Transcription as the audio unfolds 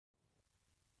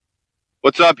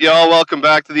What's up, y'all? Welcome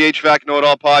back to the HVAC Know It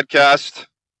All podcast.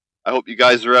 I hope you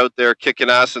guys are out there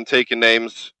kicking ass and taking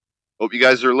names. Hope you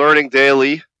guys are learning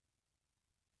daily,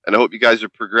 and I hope you guys are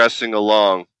progressing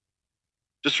along.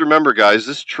 Just remember, guys,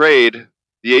 this trade,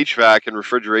 the HVAC and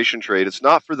refrigeration trade, it's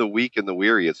not for the weak and the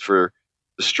weary. It's for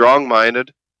the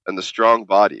strong-minded and the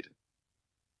strong-bodied.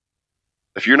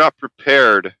 If you're not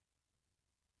prepared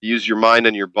to use your mind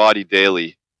and your body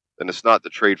daily, then it's not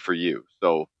the trade for you.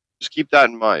 So just keep that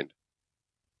in mind.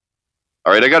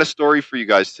 All right, I got a story for you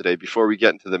guys today before we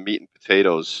get into the meat and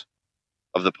potatoes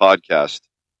of the podcast.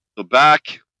 So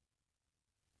back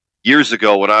years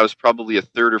ago, when I was probably a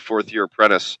third or fourth year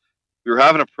apprentice, we were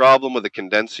having a problem with a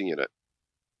condensing unit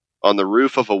on the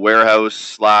roof of a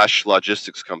warehouse /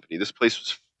 logistics company. This place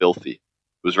was filthy. It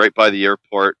was right by the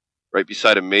airport, right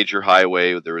beside a major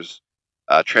highway. There was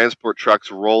transport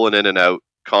trucks rolling in and out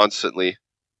constantly.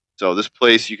 So this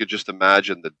place, you could just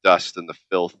imagine the dust and the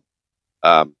filth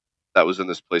that was in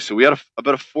this place. So we had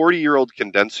about a 40-year-old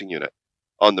condensing unit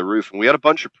on the roof, and we had a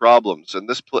bunch of problems. And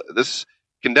this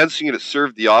condensing unit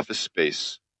served the office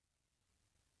space.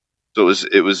 So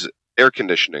it was air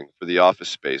conditioning for the office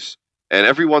space. And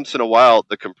every once in a while,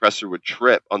 the compressor would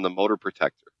trip on the motor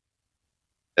protector.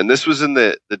 And this was in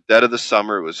the dead of the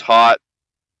summer. It was hot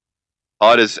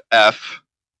as F,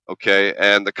 okay?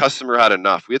 And the customer had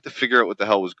enough. We had to figure out what the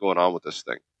hell was going on with this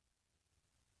thing.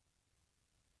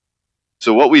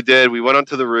 So what we did, we went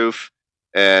onto the roof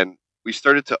and we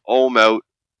started to ohm out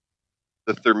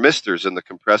the thermistors in the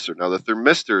compressor. Now, the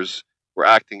thermistors were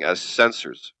acting as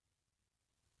sensors.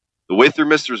 The way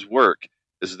thermistors work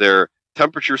is they're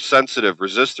temperature-sensitive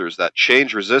resistors that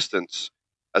change resistance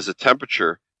as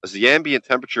the ambient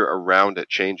temperature around it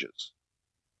changes.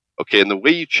 Okay, and the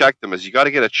way you check them is you got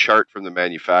to get a chart from the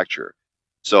manufacturer.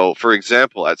 So, for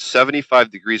example, at 75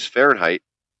 degrees Fahrenheit,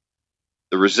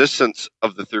 the resistance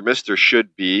of the thermistor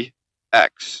should be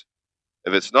X.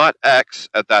 If it's not X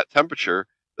at that temperature,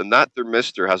 then that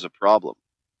thermistor has a problem.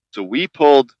 So we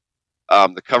pulled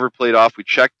the cover plate off. We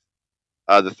checked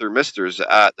the thermistors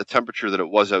at the temperature that it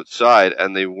was outside,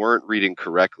 and they weren't reading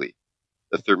correctly.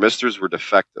 The thermistors were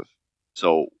defective.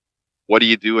 So what do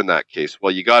you do in that case?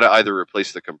 Well, you got to either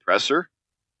replace the compressor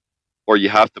or you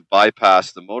have to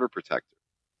bypass the motor protector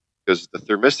because the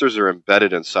thermistors are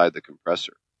embedded inside the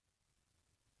compressor.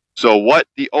 So what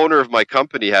the owner of my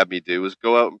company had me do was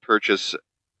go out and purchase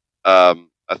a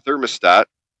thermostat,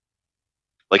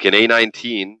 like an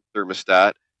A19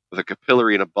 thermostat with a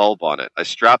capillary and a bulb on it. I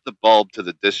strapped the bulb to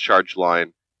the discharge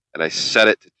line and I set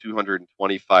it to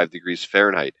 225 degrees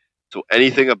Fahrenheit. So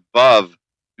anything above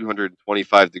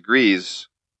 225 degrees,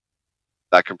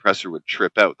 that compressor would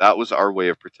trip out. That was our way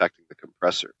of protecting the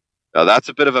compressor. Now that's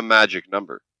a bit of a magic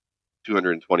number,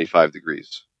 225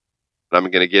 degrees. And I'm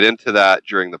going to get into that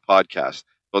during the podcast.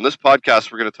 So in this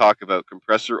podcast, we're going to talk about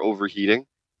compressor overheating,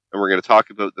 and we're going to talk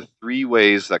about the 3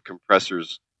 ways that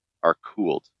compressors are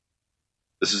cooled.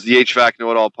 This is the HVAC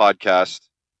Know It All podcast.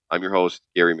 I'm your host,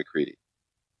 Gary McCready.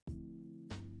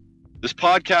 This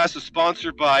podcast is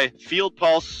sponsored by Field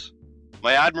Pulse,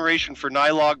 my admiration for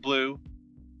Nylog Blue,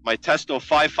 my Testo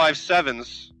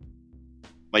 557s,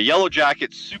 my Yellow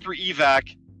Jacket Super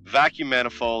Evac vacuum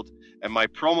manifold, and my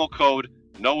promo code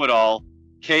Know It All,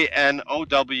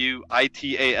 KNOWITALL,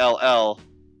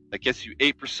 that gets you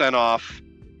 8% off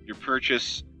your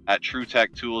purchase at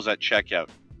TruTech Tools at checkout.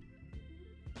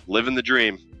 Living the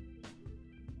dream.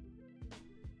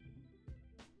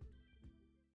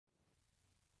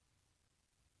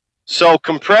 So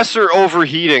compressor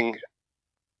overheating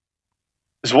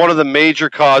is one of the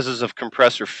major causes of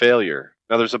compressor failure.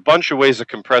 Now, there's a bunch of ways a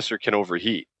compressor can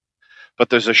overheat, but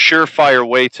there's a surefire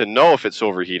way to know if it's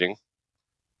overheating,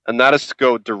 and that is to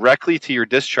go directly to your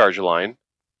discharge line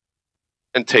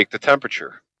and take the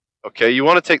temperature. Okay, you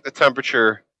want to take the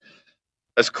temperature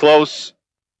as close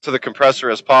to the compressor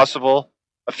as possible,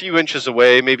 a few inches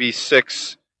away, maybe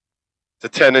 6 to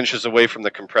 10 inches away from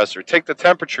the compressor. Take the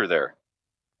temperature there,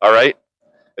 all right?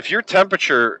 If your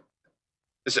temperature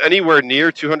is anywhere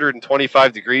near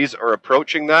 225 degrees or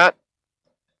approaching that,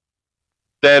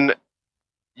 then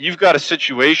you've got a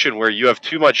situation where you have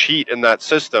too much heat in that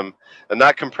system, and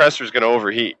that compressor is going to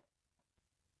overheat.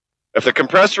 If the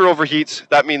compressor overheats,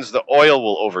 that means the oil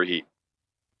will overheat.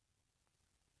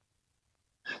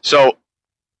 So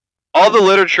all the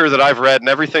literature that I've read and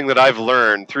everything that I've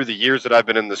learned through the years that I've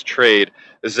been in this trade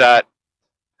is that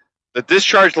the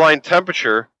discharge line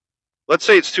temperature, let's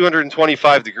say it's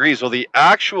 225 degrees. Well, the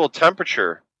actual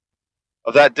temperature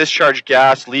of that discharge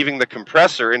gas leaving the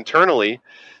compressor internally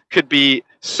could be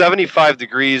 75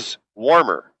 degrees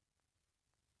warmer.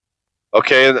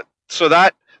 Okay, so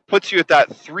that puts you at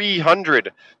that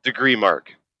 300 degree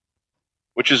mark,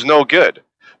 which is no good.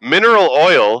 Mineral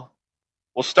oil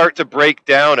will start to break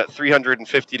down at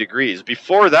 350 degrees.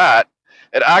 Before that,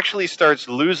 it actually starts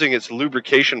losing its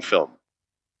lubrication film.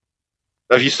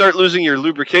 Now, if you start losing your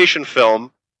lubrication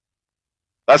film,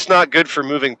 that's not good for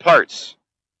moving parts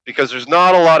because there's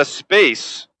not a lot of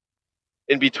space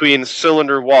in between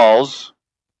cylinder walls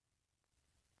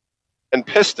and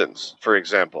pistons, for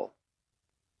example.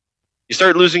 You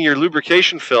start losing your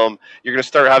lubrication film, you're going to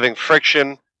start having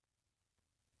friction,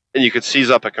 and you could seize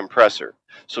up a compressor.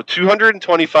 So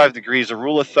 225 degrees, a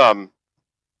rule of thumb,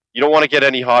 you don't want to get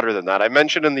any hotter than that. I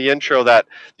mentioned in the intro that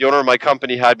the owner of my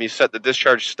company had me set the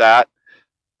discharge stat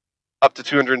up to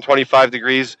 225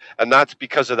 degrees, and that's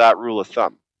because of that rule of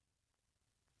thumb.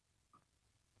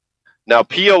 Now,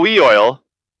 POE oil,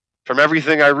 from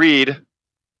everything I read,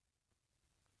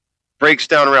 breaks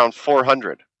down around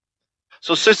 400.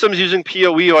 So systems using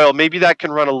POE oil, maybe that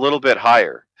can run a little bit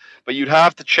higher, but you'd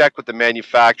have to check with the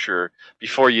manufacturer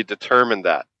before you determine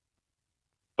that.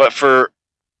 But for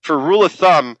rule of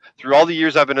thumb, through all the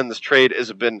years I've been in this trade,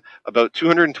 has been about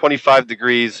 225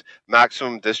 degrees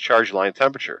maximum discharge line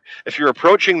temperature. If you're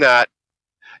approaching that,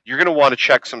 you're going to want to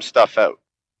check some stuff out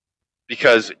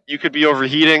because you could be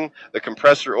overheating, the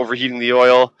compressor overheating the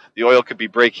oil could be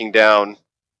breaking down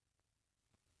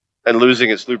and losing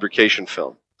its lubrication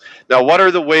film. Now, what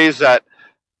are the ways that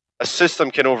a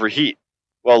system can overheat?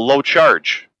 Well, low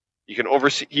charge. You can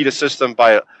overheat a system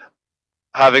by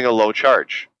having a low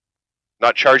charge,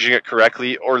 not charging it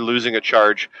correctly or losing a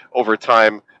charge over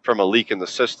time from a leak in the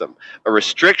system. A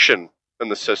restriction in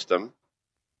the system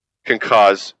can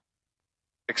cause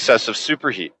excessive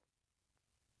superheat.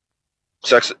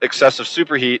 Excessive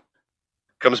superheat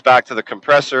comes back to the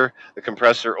compressor. The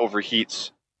compressor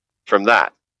overheats from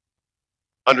that.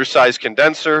 Undersized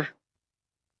condenser,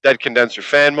 dead condenser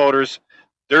fan motors,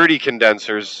 dirty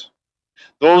condensers,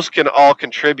 those can all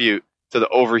contribute to the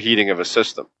overheating of a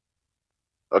system.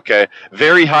 Okay,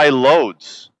 very high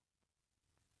loads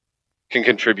can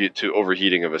contribute to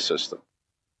overheating of a system.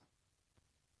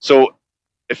 So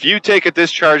if you take a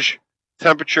discharge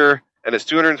temperature and it's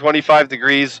 225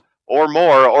 degrees or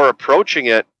more or approaching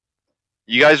it,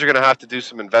 you guys are going to have to do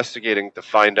some investigating to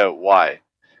find out why,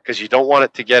 because you don't want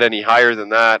it to get any higher than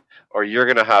that or you're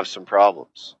going to have some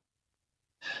problems.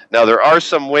 Now, there are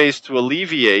some ways to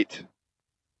alleviate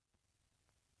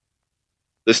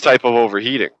this type of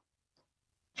overheating.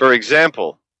 For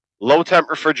example, low temp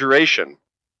refrigeration.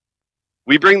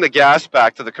 We bring the gas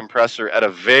back to the compressor at a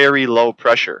very low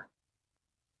pressure.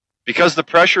 Because the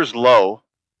pressure is low,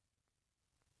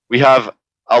 we have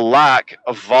a lack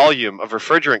of volume of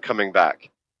refrigerant coming back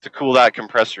to cool that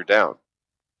compressor down.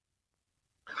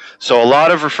 So a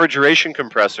lot of refrigeration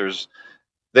compressors,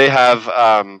 they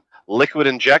have liquid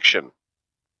injection.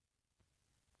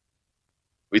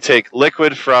 We take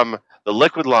liquid from the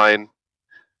liquid line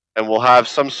and we'll have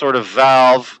some sort of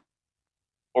valve,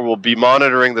 or we'll be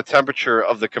monitoring the temperature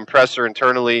of the compressor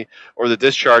internally or the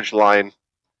discharge line.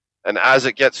 And as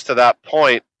it gets to that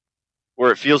point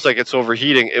where it feels like it's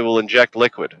overheating, it will inject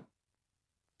liquid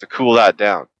to cool that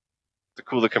down, to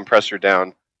cool the compressor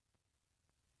down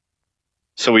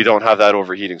so we don't have that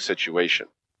overheating situation.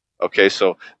 Okay,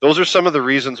 so those are some of the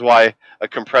reasons why a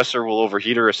compressor will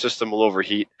overheat or a system will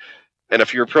overheat. And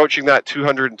if you're approaching that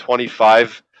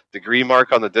 225 degree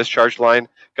mark on the discharge line,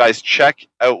 guys, check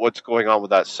out what's going on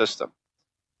with that system.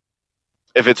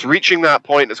 If it's reaching that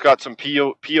point, it's got some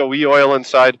POE oil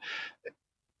inside.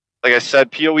 Like I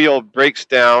said, POE oil breaks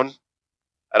down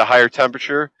at a higher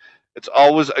temperature. It's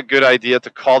always a good idea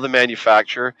to call the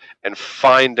manufacturer and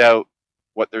find out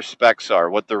what their specs are,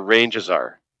 what their ranges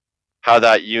are, how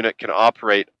that unit can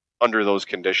operate under those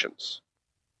conditions.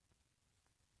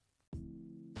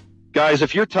 Guys,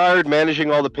 if you're tired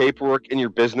managing all the paperwork in your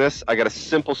business, I got a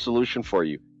simple solution for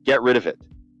you. Get rid of it.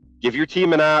 Give your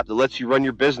team an app that lets you run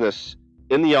your business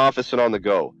in the office and on the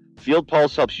go. Field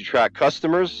Pulse helps you track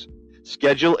customers,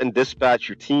 schedule and dispatch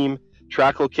your team,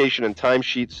 track location and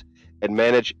timesheets, and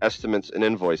manage estimates and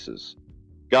invoices.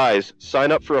 Guys,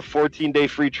 sign up for a 14-day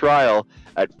free trial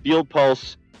at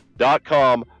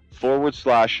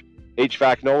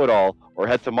fieldpulse.com/HVAC Know-It-All or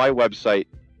head to my website,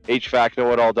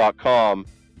 hvacknowitall.com.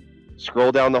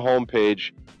 Scroll down the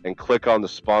homepage and click on the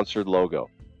sponsored logo.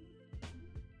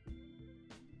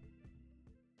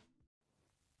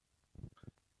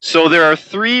 So there are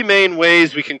three main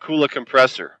ways we can cool a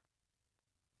compressor.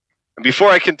 And before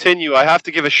I continue, I have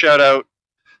to give a shout out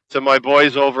to my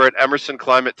boys over at Emerson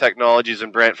Climate Technologies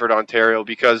in Brantford, Ontario,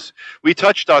 because we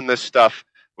touched on this stuff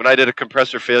when I did a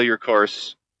compressor failure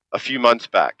course a few months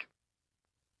back.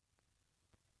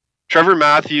 Trevor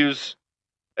Matthews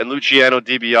and Luciano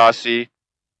DiBiase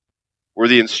were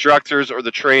the instructors or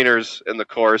the trainers in the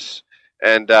course,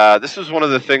 and this is one of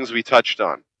the things we touched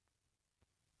on.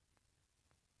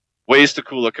 Ways to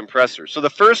cool a compressor. So the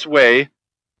first way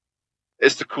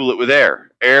is to cool it with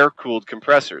air, air-cooled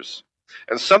compressors.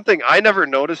 And something I never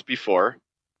noticed before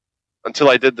until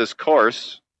I did this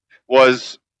course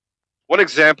was one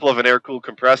example of an air-cooled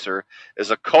compressor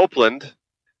is a Copeland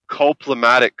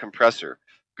Cople-matic compressor.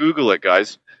 Google it,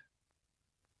 guys.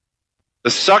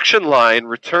 The suction line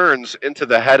returns into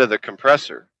the head of the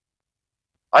compressor.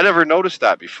 I never noticed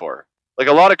that before. Like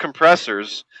a lot of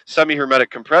compressors,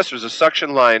 semi-hermetic compressors, the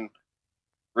suction line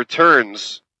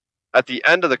returns at the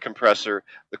end of the compressor.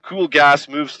 The cool gas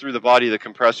moves through the body of the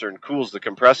compressor and cools the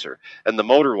compressor and the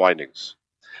motor windings.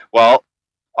 Well,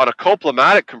 on a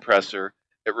Cople-matic compressor,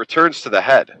 it returns to the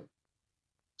head.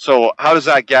 So how does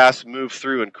that gas move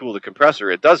through and cool the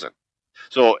compressor? It doesn't.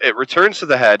 So it returns to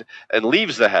the head and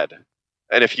leaves the head.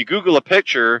 And if you Google a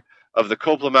picture of the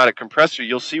Cople-matic compressor,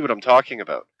 you'll see what I'm talking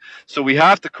about. So we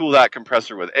have to cool that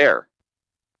compressor with air.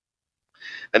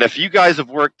 And if you guys have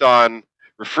worked on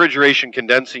refrigeration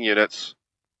condensing units,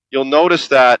 you'll notice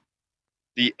that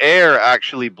the air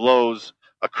actually blows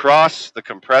across the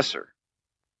compressor.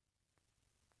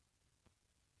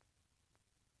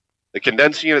 The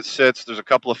condensing unit sits, there's a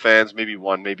couple of fans, maybe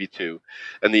one, maybe two,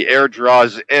 and the air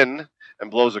draws in and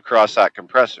blows across that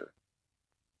compressor.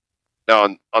 Now,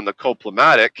 on the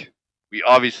Cople-matic, we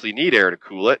obviously need air to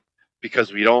cool it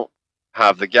because we don't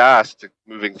have the gas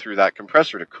moving through that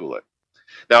compressor to cool it.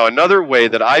 Now, another way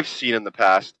that I've seen in the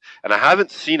past, and I haven't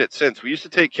seen it since, we used to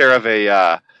take care of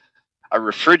a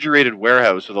refrigerated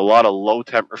warehouse with a lot of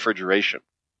low-temp refrigeration.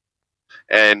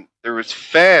 And there was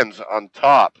fans on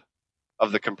top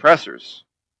of the compressors.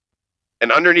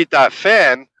 And underneath that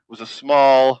fan was a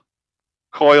small,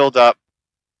 coiled-up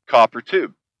copper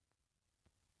tube.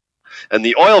 And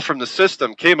the oil from the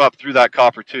system came up through that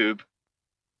copper tube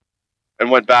and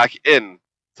went back in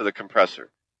to the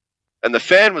compressor. And the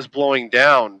fan was blowing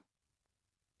down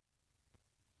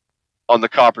on the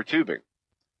copper tubing.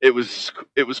 It was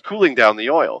cooling down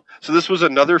the oil. So this was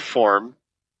another form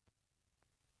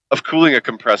of cooling a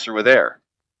compressor with air.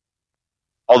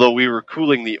 Although we were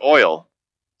cooling the oil,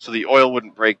 so the oil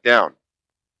wouldn't break down.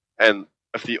 And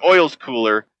if the oil's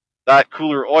cooler, that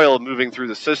cooler oil moving through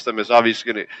the system is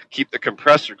obviously going to keep the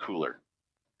compressor cooler.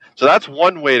 So that's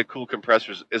one way to cool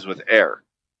compressors is with air.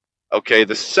 Okay,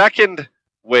 the second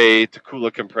way to cool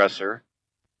a compressor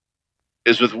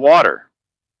is with water.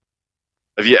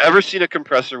 Have you ever seen a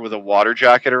compressor with a water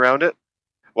jacket around it?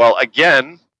 Well,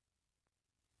 again,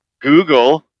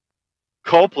 Google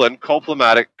Copeland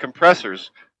Cople-matic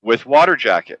compressors with water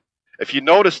jacket. If you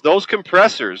notice, those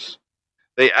compressors,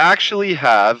 they actually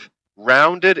have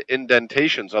rounded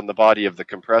indentations on the body of the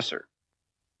compressor.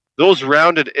 Those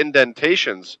rounded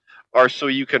indentations are so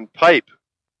you can pipe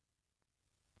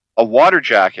a water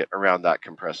jacket around that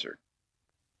compressor.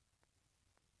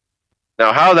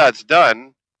 Now, how that's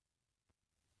done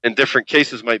in different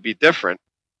cases might be different.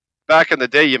 Back in the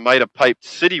day, you might have piped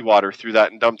city water through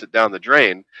that and dumped it down the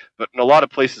drain, but in a lot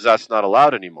of places that's not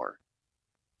allowed anymore.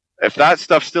 If that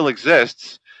stuff still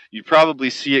exists, you probably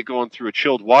see it going through a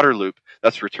chilled water loop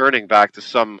that's returning back to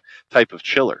some type of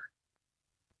chiller.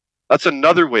 That's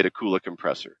another way to cool a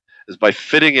compressor, is by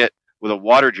fitting it with a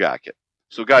water jacket.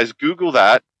 So guys, Google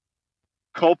that,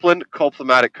 Copeland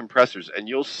Cople-matic compressors, and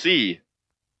you'll see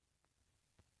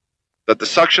that the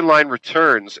suction line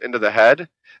returns into the head.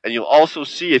 And you'll also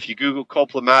see, if you Google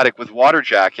Cople-matic with water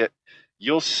jacket,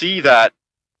 you'll see that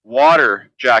water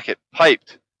jacket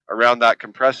piped around that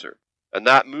compressor. And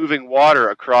that moving water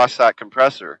across that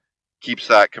compressor keeps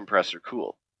that compressor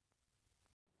cool.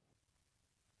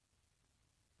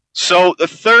 So the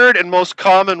third and most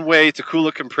common way to cool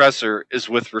a compressor is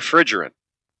with refrigerant.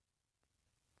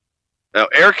 Now,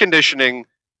 air conditioning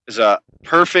is a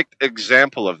perfect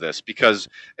example of this, because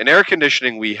in air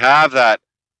conditioning, we have that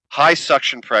high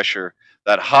suction pressure,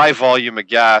 that high volume of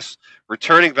gas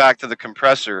returning back to the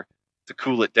compressor to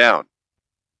cool it down.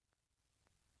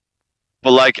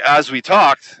 But like as we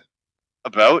talked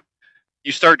about,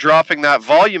 you start dropping that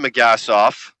volume of gas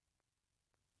off,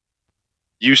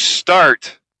 you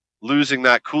start losing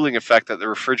that cooling effect that the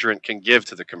refrigerant can give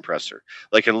to the compressor.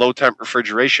 Like in low temp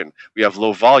refrigeration, we have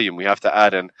low volume. We have to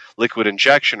add in liquid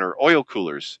injection or oil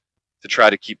coolers to try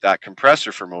to keep that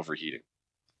compressor from overheating.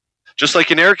 Just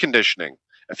like in air conditioning,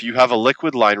 if you have a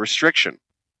liquid line restriction,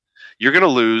 you're going to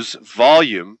lose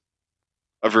volume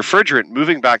of refrigerant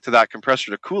moving back to that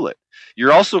compressor to cool it.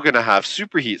 You're also going to have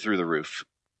superheat through the roof.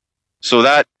 So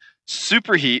that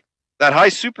superheat, that high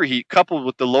superheat coupled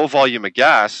with the low volume of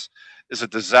gas is a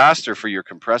disaster for your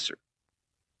compressor.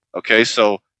 Okay,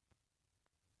 so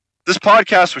this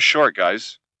podcast was short,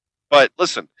 guys. But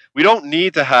listen, we don't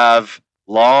need to have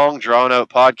long, drawn-out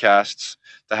podcasts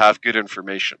to have good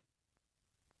information.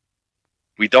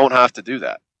 We don't have to do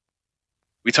that.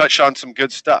 We touched on some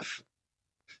good stuff.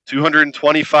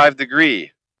 225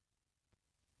 degree.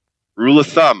 Rule of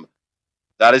thumb.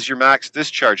 That is your max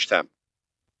discharge temp.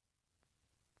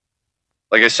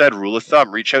 Like I said, rule of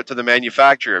thumb, reach out to the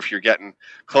manufacturer if you're getting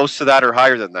close to that or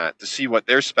higher than that to see what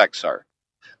their specs are.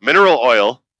 Mineral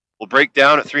oil will break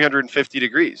down at 350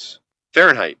 degrees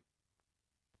Fahrenheit.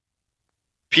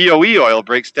 POE oil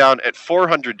breaks down at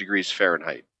 400 degrees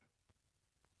Fahrenheit.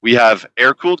 We have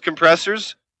air-cooled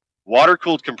compressors,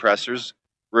 water-cooled compressors,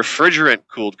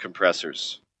 refrigerant-cooled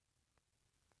compressors.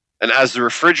 And as the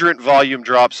refrigerant volume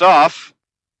drops off,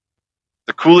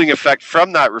 the cooling effect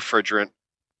from that refrigerant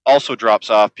also drops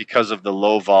off because of the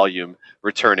low volume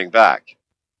returning back.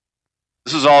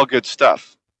 This is all good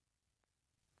stuff.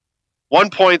 One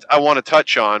point I want to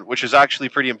touch on, which is actually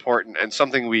pretty important and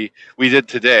something we did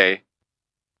today,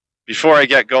 before I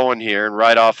get going here and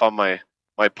ride off on my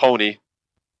pony.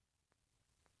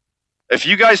 If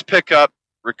you guys pick up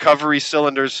recovery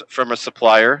cylinders from a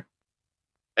supplier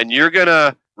and you're going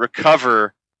to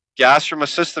recover gas from a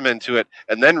system into it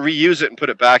and then reuse it and put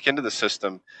it back into the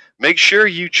system, make sure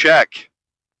you check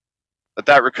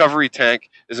that recovery tank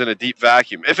is in a deep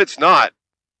vacuum. If it's not,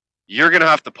 you're going to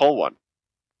have to pull one.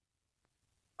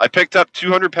 I picked up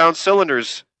 200-pound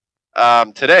cylinders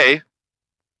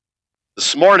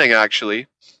this morning actually,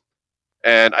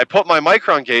 and I put my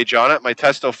micron gauge on it, my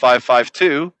Testo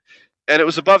 552, and it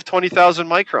was above 20,000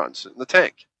 microns in the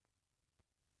tank.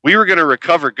 We were going to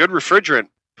recover good refrigerant,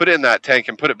 put it in that tank,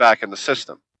 and put it back in the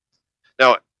system.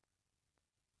 Now,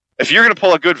 if you're going to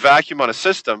pull a good vacuum on a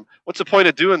system, what's the point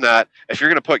of doing that if you're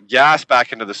going to put gas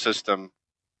back into the system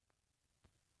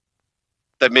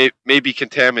that may be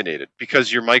contaminated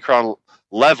because your micron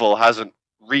level hasn't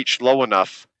reached low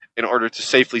enough in order to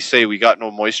safely say we got no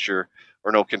moisture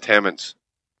or no contaminants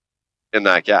in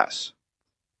that gas?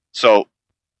 So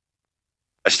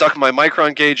I stuck my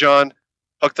micron gauge on,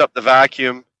 hooked up the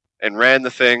vacuum, and ran the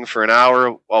thing for an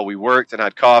hour while we worked and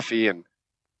had coffee and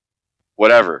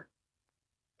whatever.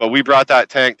 But we brought that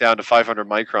tank down to 500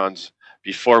 microns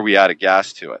before we added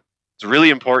gas to it. It's really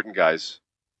important, guys.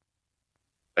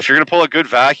 If you're going to pull a good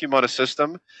vacuum on a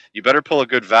system, you better pull a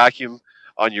good vacuum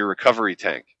on your recovery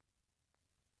tank.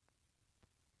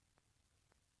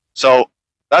 So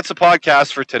that's the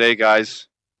podcast for today, guys.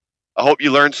 I hope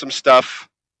you learned some stuff.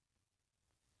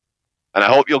 And I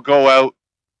hope you'll go out.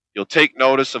 You'll take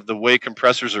notice of the way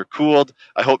compressors are cooled.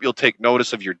 I hope you'll take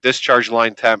notice of your discharge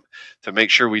line temp to make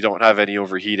sure we don't have any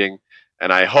overheating.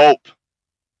 And I hope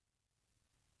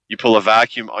you pull a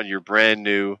vacuum on your brand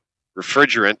new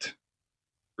refrigerant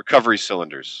recovery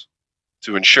cylinders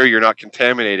to ensure you're not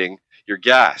contaminating your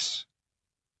gas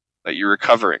that you're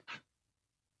recovering.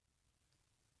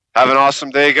 Have an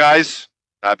awesome day, guys.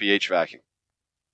 Happy HVACing.